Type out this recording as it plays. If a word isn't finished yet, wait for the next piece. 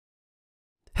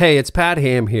Hey, it's Pat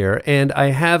Ham here, and I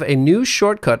have a new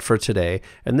shortcut for today,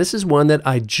 and this is one that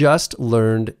I just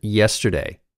learned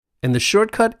yesterday. And the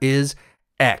shortcut is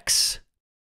X.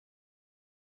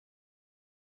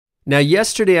 Now,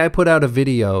 yesterday I put out a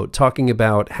video talking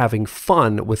about having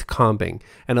fun with comping,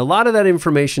 and a lot of that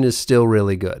information is still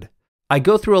really good. I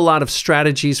go through a lot of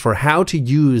strategies for how to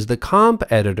use the comp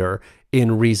editor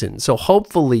in Reason, so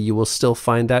hopefully you will still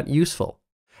find that useful.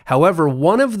 However,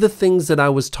 one of the things that I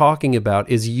was talking about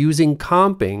is using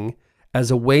comping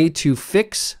as a way to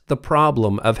fix the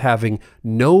problem of having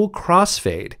no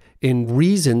crossfade in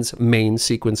Reason's main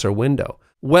sequencer window.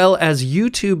 Well, as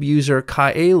YouTube user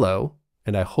Kaelo,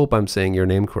 and I hope I'm saying your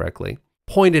name correctly,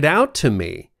 pointed out to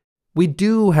me, we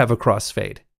do have a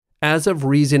crossfade. As of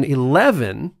Reason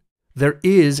 11, there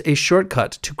is a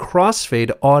shortcut to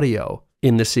crossfade audio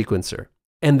in the sequencer,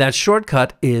 and that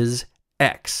shortcut is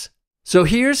X. So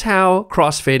here's how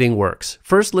crossfading works.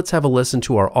 First, let's have a listen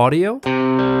to our audio.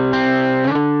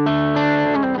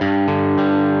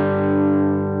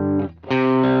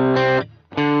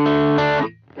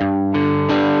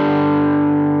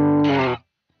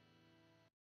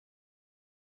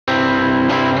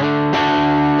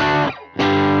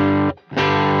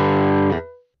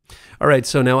 All right,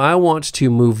 so now I want to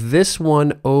move this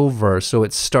one over so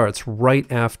it starts right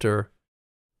after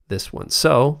this one.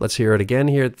 So let's hear it again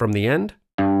here from the end.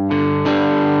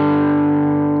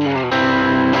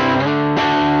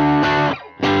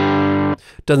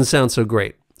 Doesn't sound so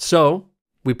great. So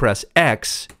we press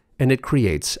X and it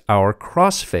creates our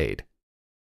crossfade.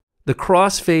 The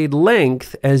crossfade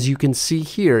length, as you can see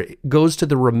here, goes to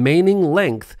the remaining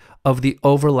length of the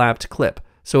overlapped clip.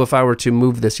 So if I were to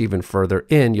move this even further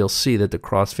in, you'll see that the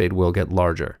crossfade will get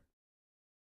larger.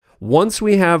 Once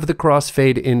we have the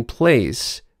crossfade in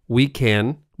place, we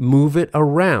can move it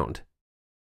around.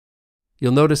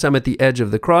 You'll notice I'm at the edge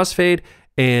of the crossfade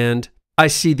and I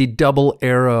see the double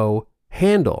arrow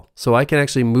handle. So I can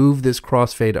actually move this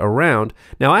crossfade around.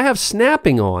 Now I have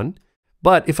snapping on,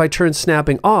 but if I turn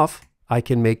snapping off, I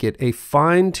can make it a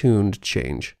fine-tuned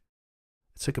change.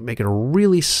 So I can make it a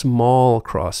really small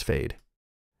crossfade.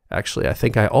 Actually, I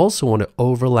think I also want to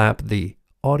overlap the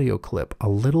audio clip a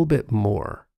little bit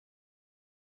more.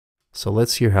 So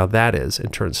let's hear how that is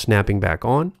and turn snapping back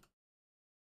on.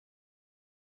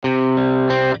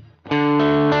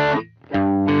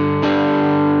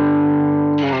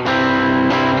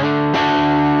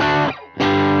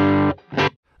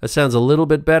 That sounds a little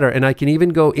bit better, and I can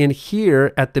even go in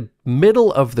here at the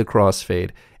middle of the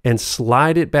crossfade and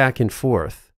slide it back and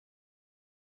forth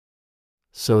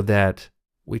so that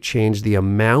we change the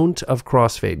amount of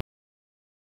crossfade.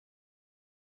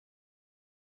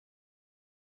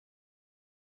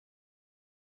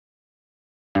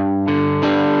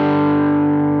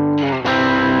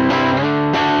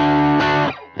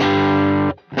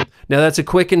 Now that's a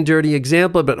quick and dirty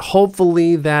example, but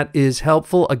hopefully that is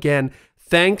helpful. Again,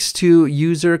 thanks to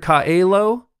user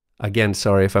Kaelo. Again,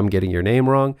 sorry if I'm getting your name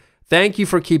wrong. Thank you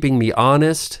for keeping me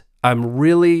honest. I'm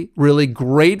really, really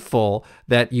grateful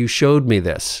that you showed me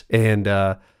this. And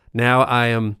now I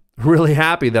am really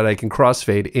happy that I can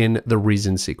crossfade in the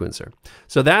Reason sequencer.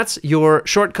 So that's your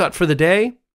shortcut for the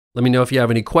day. Let me know if you have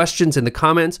any questions in the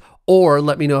comments, or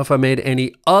let me know if I made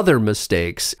any other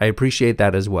mistakes. I appreciate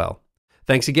that as well.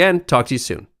 Thanks again. Talk to you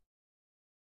soon.